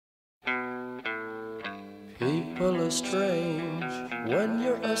People are strange when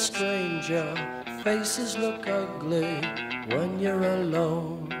you're a stranger. Faces look ugly when you're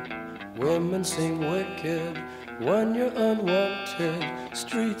alone. Women seem wicked when you're unwanted.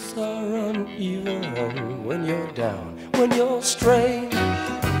 Streets are uneven when you're down. When you're strange,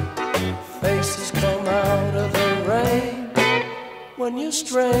 faces come out of the rain. When you're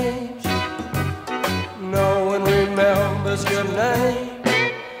strange, no one remembers your name.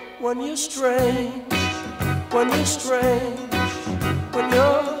 When you're strange, when you're strange, when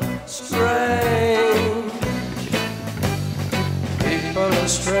you're strange. People are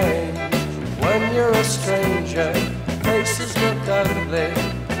strange when you're a stranger. Faces look ugly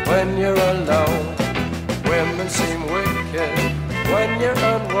when you're alone. Women seem wicked when you're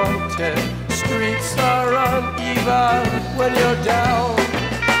unwanted. Streets are uneven when you're down.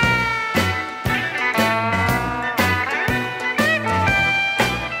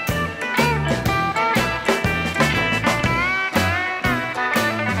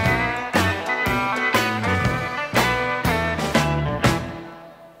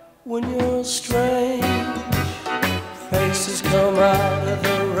 When you're strange, faces come out of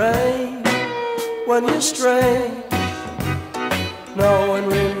the rain. When you're strange, no one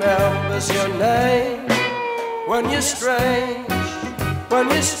remembers your name. When you're strange, when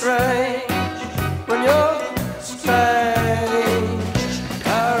you're strange, when you're strange.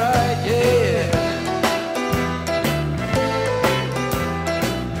 Alright, yeah.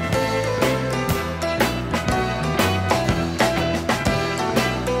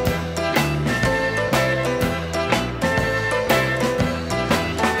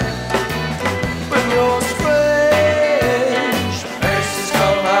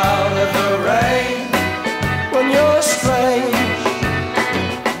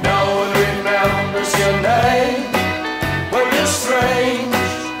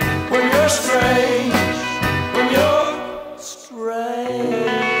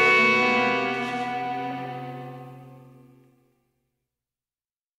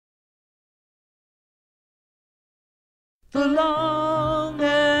 The long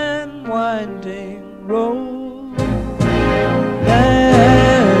and winding road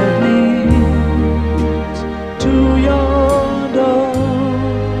that leads to your door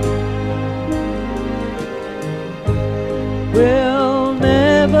will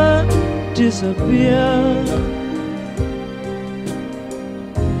never disappear.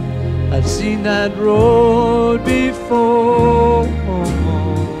 I've seen that road before.